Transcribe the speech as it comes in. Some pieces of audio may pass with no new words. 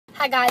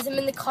Hi guys, I'm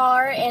in the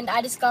car and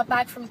I just got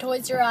back from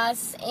Toys R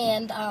Us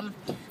and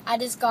I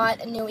just got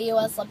a new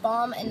Eos Lip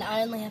Balm and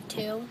I only have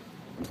two.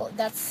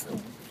 That's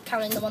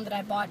counting the one that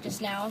I bought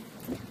just now.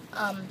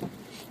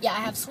 Yeah, I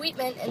have Sweet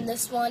Mint and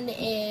this one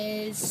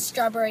is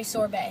Strawberry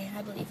Sorbet,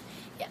 I believe.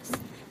 Yes.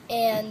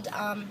 And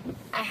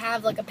I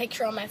have like a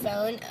picture on my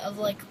phone of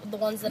like the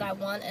ones that I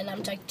want and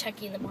I'm like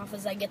checking them off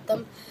as I get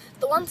them.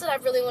 The ones that I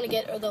really want to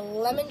get are the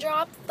Lemon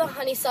Drop, the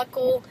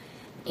Honeysuckle,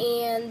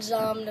 and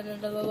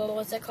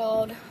what's it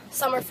called?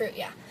 Summer Fruit,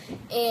 yeah.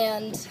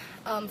 And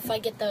if I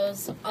get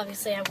those,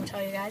 obviously I will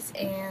tell you guys.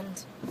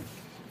 And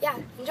yeah,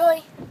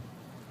 enjoy.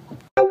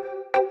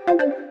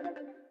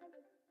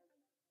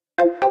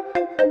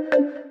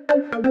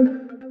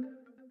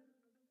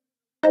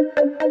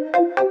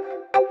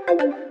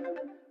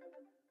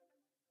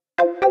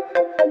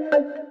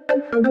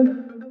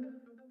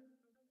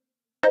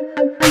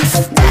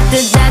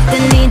 Doctor,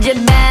 need you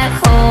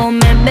back home,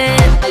 baby.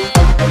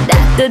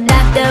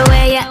 Doctor,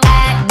 where you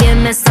at? Give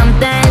me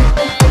something.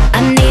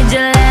 I need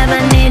your love,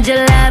 I need your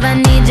love, I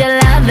need your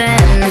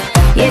loving.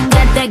 You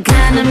got that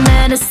kind of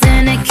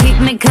medicine that keep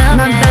me coming.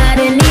 My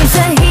body